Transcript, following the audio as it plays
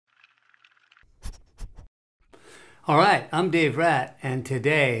All right, I'm Dave Ratt, and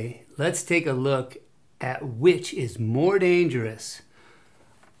today let's take a look at which is more dangerous: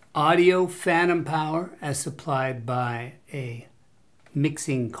 audio phantom power as supplied by a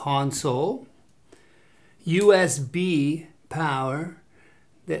mixing console, USB power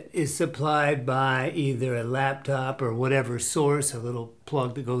that is supplied by either a laptop or whatever source, a little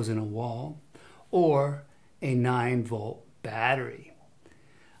plug that goes in a wall, or a 9-volt battery.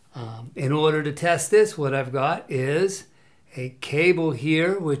 In order to test this, what I've got is a cable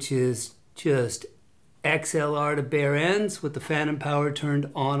here, which is just XLR to bare ends with the phantom power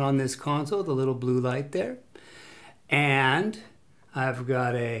turned on this console, the little blue light there. And I've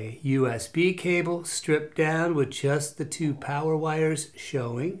got a USB cable stripped down with just the two power wires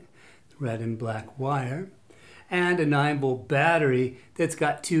showing, red and black wire, and a 9-volt battery that's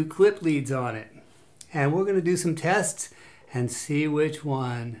got two clip leads on it. And we're going to do some tests and see which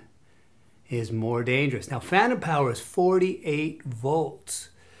one is more dangerous. Now, phantom power is 48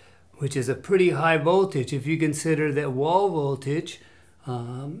 volts, which is a pretty high voltage if you consider that wall voltage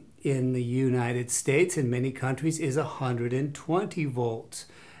in the United States and many countries is 120 volts.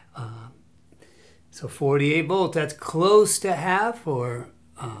 So 48 volts, that's close to half or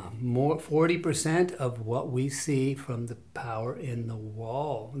more 40% of what we see from the power in the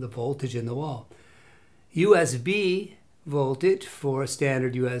wall, the voltage in the wall. USB voltage for a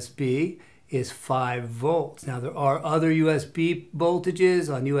standard USB is 5 volts. Now there are other USB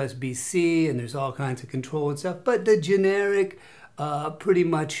voltages on USB-C and there's all kinds of control and stuff, but the generic pretty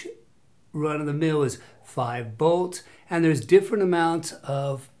much run-of-the-mill is 5 volts, and there's different amounts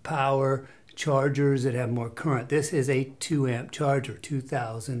of power chargers that have more current. This is a 2-amp charger,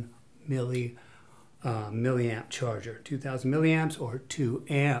 2000 milliamp charger, 2000 milliamps or 2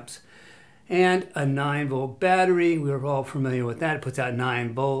 amps. And a 9-volt battery, we're all familiar with that. It puts out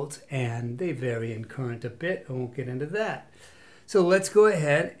 9 volts, and they vary in current a bit. I won't get into that. So let's go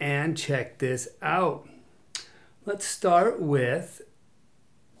ahead and check this out. Let's start with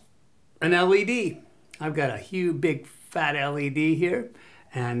an LED. I've got a huge, big, fat LED here.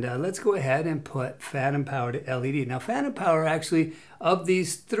 And let's go ahead and put phantom power to LED. Now, phantom power actually, of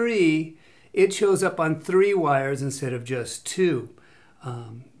these three, it shows up on 3 wires instead of just 2.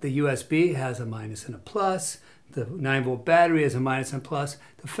 The USB has a minus and a plus. The 9-volt battery has a minus and a plus.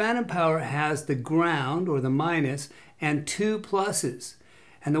 The phantom power has the ground, or the minus, and 2 pluses.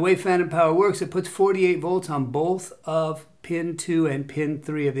 And the way phantom power works, it puts 48 volts on both of pin 2 and pin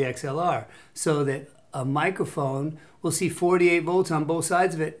 3 of the XLR, so that a microphone will see 48 volts on both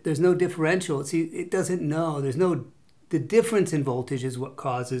sides of it. There's no differential. See, it doesn't know. The difference in voltage is what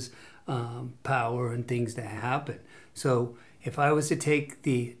causes power and things to happen. So if I was to take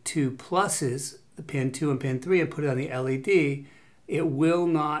the 2 pluses, the pin 2 and pin 3, and put it on the LED, it will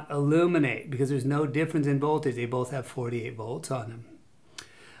not illuminate because there's no difference in voltage. They both have 48 volts on them.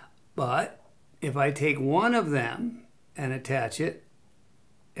 But if I take one of them and attach it,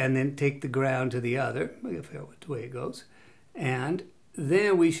 and then take the ground to the other, I forget what way it goes, and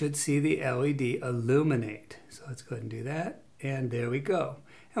then we should see the LED illuminate. So let's go ahead and do that, and there we go.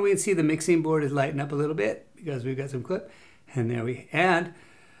 And we can see the mixing board is lighting up a little bit because we've got some clip. And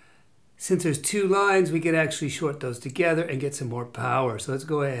since there's 2 lines, we can actually short those together and get some more power. So let's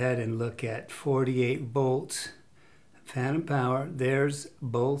go ahead and look at 48 volts phantom power. There's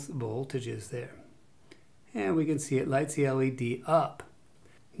both voltages there. And we can see it lights the LED up.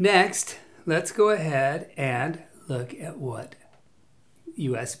 Next, let's go ahead and look at what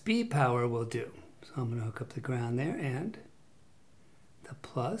USB power will do. So I'm going to hook up the ground there and the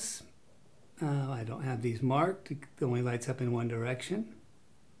plus. I don't have these marked. It only lights up in one direction.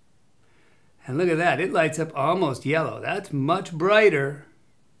 And look at that. It lights up almost yellow. That's much brighter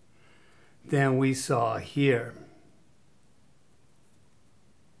than we saw here.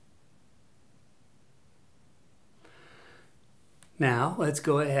 Now, let's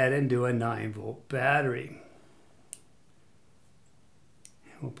go ahead and do a 9-volt battery.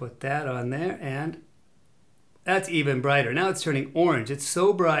 We'll put that on there, and that's even brighter. Now it's turning orange. It's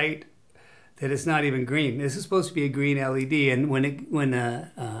so bright that it's not even green. This is supposed to be a green LED, and when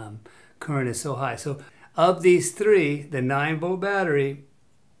the current is so high. So of these 3, the 9-volt battery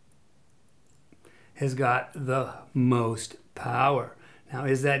has got the most power. Now,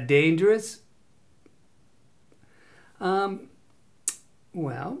 is that dangerous?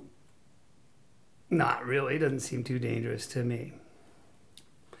 Well, not really. It doesn't seem too dangerous to me.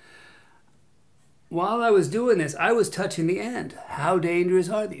 While I was doing this, I was touching the end. How dangerous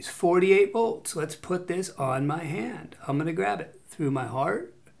are these? 48 volts. Let's put this on my hand. I'm going to grab it through my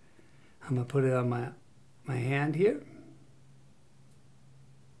heart. I'm going to put it on my hand here.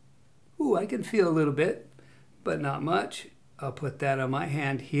 Ooh, I can feel a little bit, but not much. I'll put that on my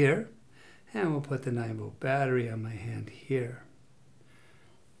hand here, and we'll put the 9-volt battery on my hand here.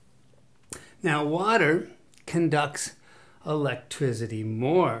 Now, water conducts electricity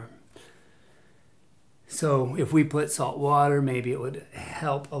more. So if we put salt water, maybe it would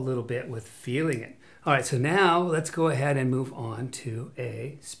help a little bit with feeling it. All right, so now let's go ahead and move on to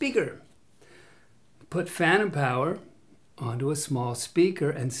a speaker. Put phantom power onto a small speaker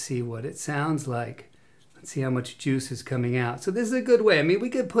and see what it sounds like. Let's see how much juice is coming out. So this is a good way. I mean, we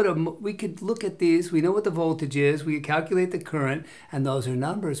could look at these. We know what the voltage is. We could calculate the current, and those are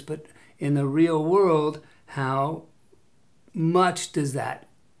numbers. But in the real world, how much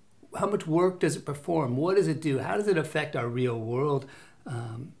work does it perform? What does it do? How does it affect our real world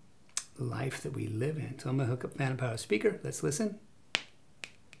life that we live in? So I'm going to hook up phantom power speaker. Let's listen.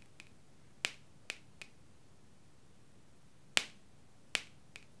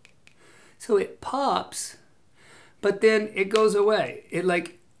 So it pops, but then it goes away. It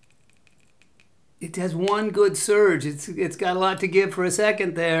has one good surge. It's got a lot to give for a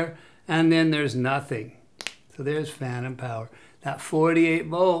second there, and then there's nothing. So there's phantom power. That 48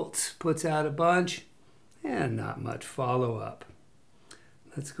 volts puts out a bunch and not much follow-up.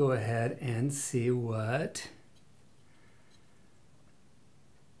 Let's go ahead and see what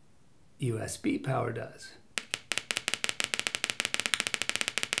USB power does.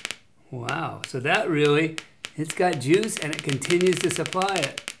 Wow, so that really, it's got juice and it continues to supply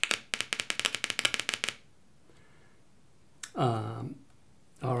it.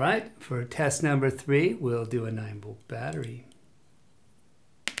 All right, for test number 3, we'll do a 9-volt battery.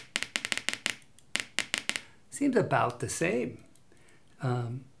 Seems about the same. I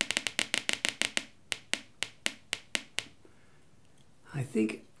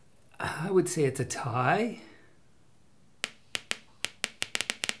think I would say it's a tie.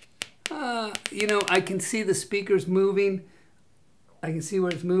 You know, I can see the speakers moving. I can see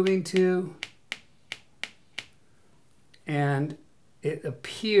where it's moving to. And it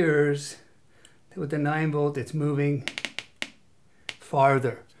appears that with the 9-volt, it's moving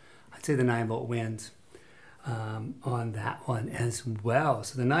farther. I'd say the 9-volt wins on that one as well.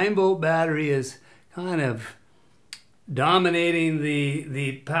 So the 9-volt battery is kind of dominating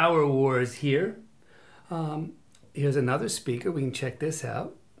the power wars here. Here's another speaker. We can check this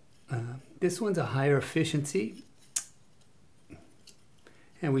out. This one's a higher efficiency,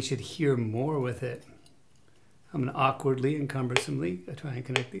 and we should hear more with it. I'm going to awkwardly and cumbersomely try and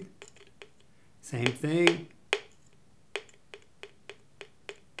connect these. Same thing.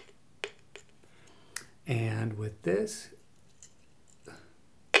 And with this,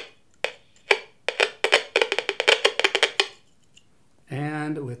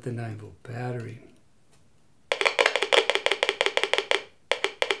 and with the 9-volt battery.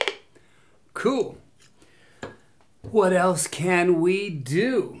 Cool. What else can we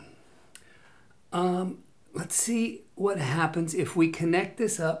do? Let's see what happens if we connect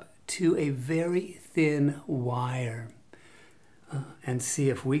this up to a very thin wire and see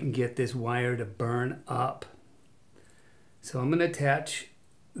if we can get this wire to burn up. So I'm going to attach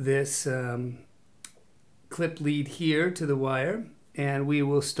this clip lead here to the wire, and we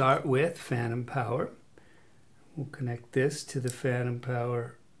will start with phantom power. We'll connect this to the phantom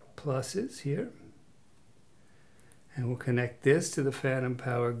power pluses here, and we'll connect this to the phantom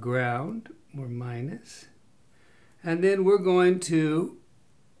power ground or minus, and then we're going to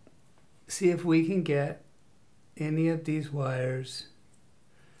see if we can get any of these wires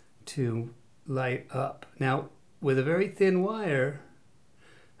to light up. Now with a very thin wire,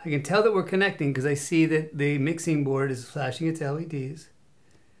 I can tell that we're connecting because I see that the mixing board is flashing its LEDs,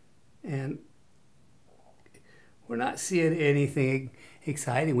 and we're not seeing anything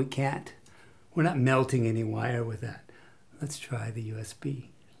exciting. We're not melting any wire with that. Let's try the USB.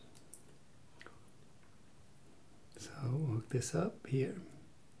 So we'll hook this up here.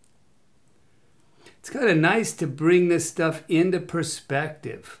 It's kind of nice to bring this stuff into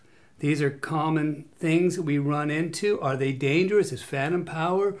perspective. These are common things that we run into. Are they dangerous? Is phantom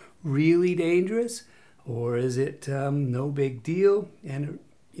power really dangerous? Or is it no big deal? And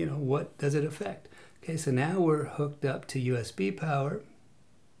you know, what does it affect? Okay, so now we're hooked up to USB power.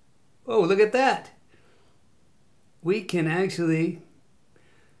 Oh, look at that. We can actually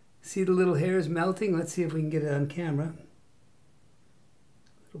see the little hairs melting. Let's see if we can get it on camera.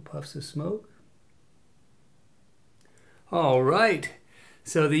 Little puffs of smoke. All right.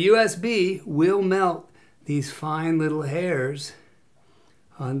 So the USB will melt these fine little hairs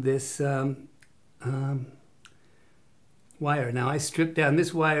on this wire. Now I stripped down,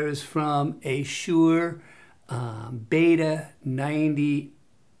 this wire is from a Shure Beta 90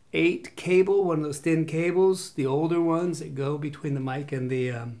 8 cable, one of those thin cables, the older ones that go between the mic and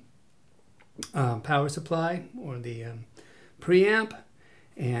the power supply or the preamp,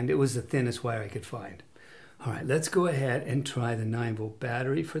 and it was the thinnest wire I could find. All right, let's go ahead and try the 9-volt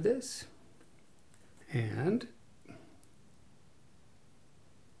battery for this. And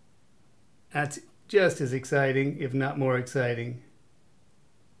that's just as exciting, if not more exciting.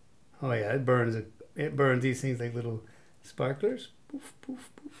 Oh yeah, it burns these things like little sparklers. Poof, poof,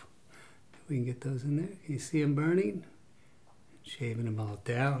 poof. We can get those in there. Can you see them burning? Shaving them all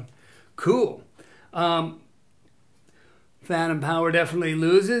down. Cool. Phantom power definitely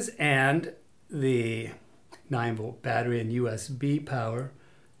loses, and the 9-volt battery and USB power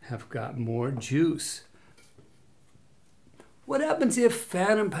have got more juice. What happens if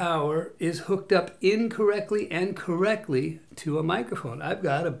phantom power is hooked up incorrectly and correctly to a microphone? I've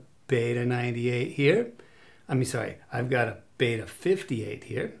got a Beta 98 here. I've got a Beta 58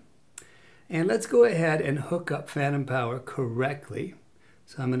 here. And let's go ahead and hook up phantom power correctly.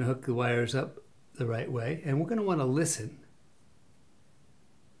 So I'm going to hook the wires up the right way, and we're going to want to listen.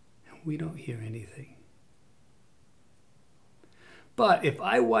 And we don't hear anything. But if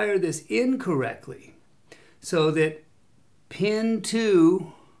I wire this incorrectly, so that pin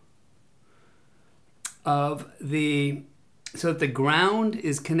 2 of the, so that the ground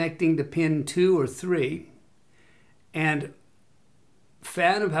is connecting to pin 2 or 3, and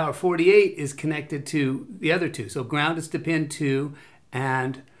phantom power 48 is connected to the other two. So ground is to pin 2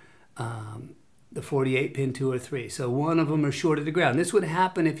 and the 48 pin 2 or 3. So one of them are shorted to ground. This would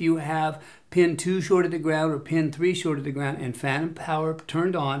happen if you have pin 2 shorted to ground or pin 3 shorted to ground and phantom power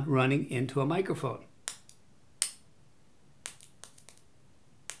turned on running into a microphone.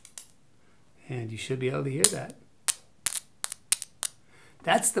 And you should be able to hear that.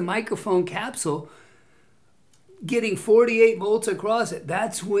 That's the microphone capsule getting 48 volts across it.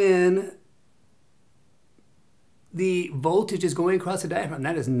 That's when the voltage is going across the diaphragm.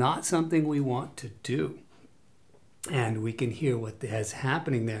 That is not something we want to do. And we can hear what is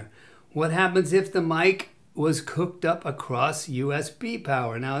happening there. What happens if the mic was hooked up across USB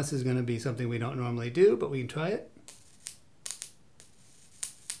power? Now this is going to be something we don't normally do, but we can try it.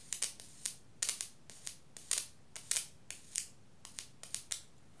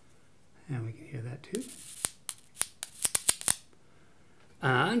 And we can hear that too.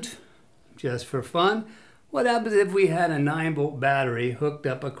 And just for fun, what happens if we had a 9-volt battery hooked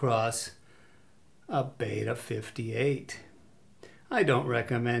up across a Beta 58? I don't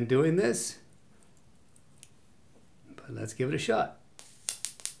recommend doing this, but let's give it a shot.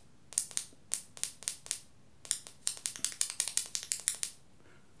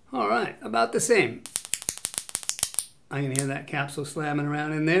 All right, about the same. I can hear that capsule slamming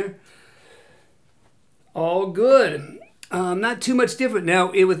around in there. All good. Not too much different.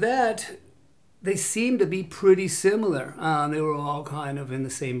 Now, with that, they seem to be pretty similar. They were all kind of in the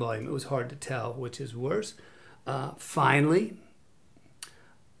same volume. It was hard to tell which is worse. Finally,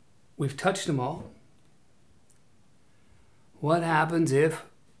 we've touched them all. What happens if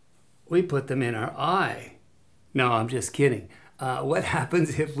we put them in our eye? No, I'm just kidding. What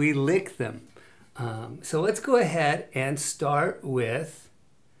happens if we lick them? So let's go ahead and start with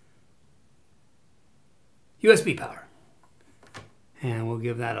USB power. And we'll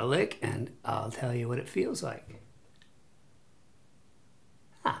give that a lick, and I'll tell you what it feels like.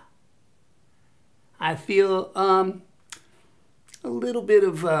 I feel a little bit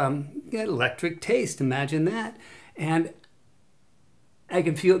of electric taste, imagine that. And I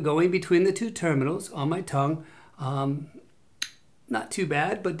can feel it going between the two terminals on my tongue. Not too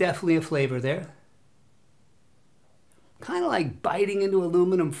bad, but definitely a flavor there. Kind of like biting into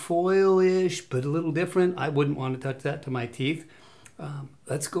aluminum foil-ish, but a little different. I wouldn't want to touch that to my teeth.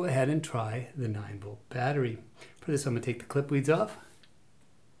 Let's go ahead and try the 9-volt battery. For this, I'm going to take the clip leads off.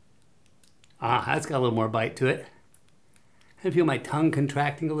 That's got a little more bite to it. I feel my tongue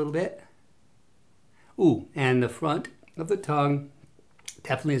contracting a little bit. Ooh, and the front of the tongue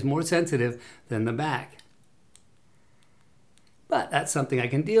definitely is more sensitive than the back. But that's something I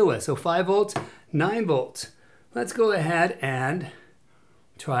can deal with. So 5 volts, 9 volts. Let's go ahead and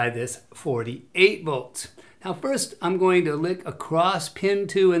try this 48 volts. Now first, I'm going to lick across pin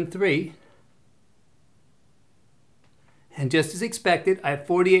 2 and 3. And just as expected, I have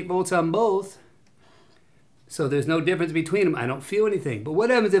 48 volts on both. So there's no difference between them. I don't feel anything. But what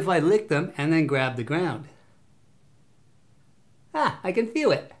happens if I lick them and then grab the ground? I can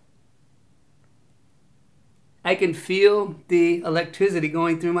feel it. I can feel the electricity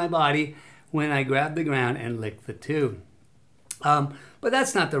going through my body when I grab the ground and lick the two. But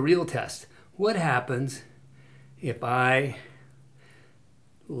that's not the real test. What happens if I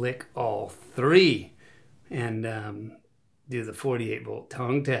lick all three and do the 48 volt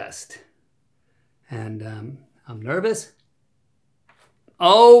tongue test. And I'm nervous.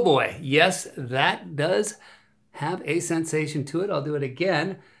 Oh boy, yes, that does have a sensation to it. I'll do it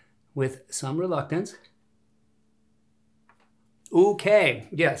again with some reluctance. Okay,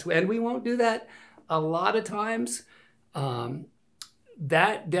 yes, and we won't do that a lot of times.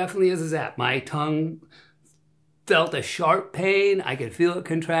 That definitely is a zap. My tongue felt a sharp pain. I could feel it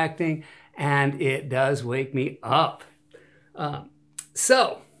contracting, and it does wake me up.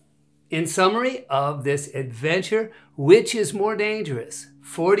 So, in summary of this adventure, which is more dangerous?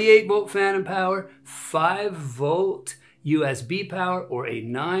 48 volt phantom power, 5 volt USB power, or a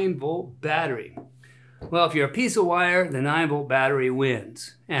 9 volt battery? Well, if you're a piece of wire, the 9 volt battery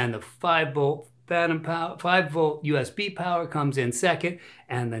wins, and the 5 volt phantom power, 5 volt USB power comes in second,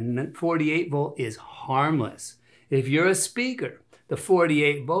 and the 48 volt is harmless. If you're a speaker, the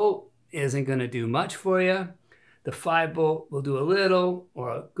 48 volt isn't going to do much for you. The 5 volt will do a little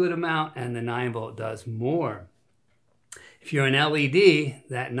or a good amount, and the 9 volt does more. If you're an LED,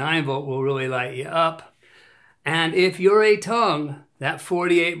 that 9 volt will really light you up. And if you're a tongue, that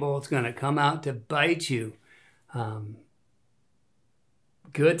 48 volt's going to come out to bite you.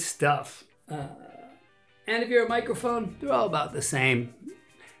 Good stuff. And if you're a microphone, they're all about the same.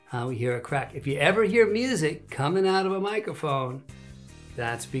 We hear a crack. If you ever hear music coming out of a microphone,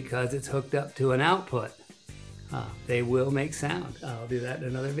 that's because it's hooked up to an output. They will make sound. I'll do that in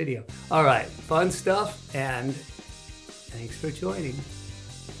another video. All right, fun stuff, and thanks for joining.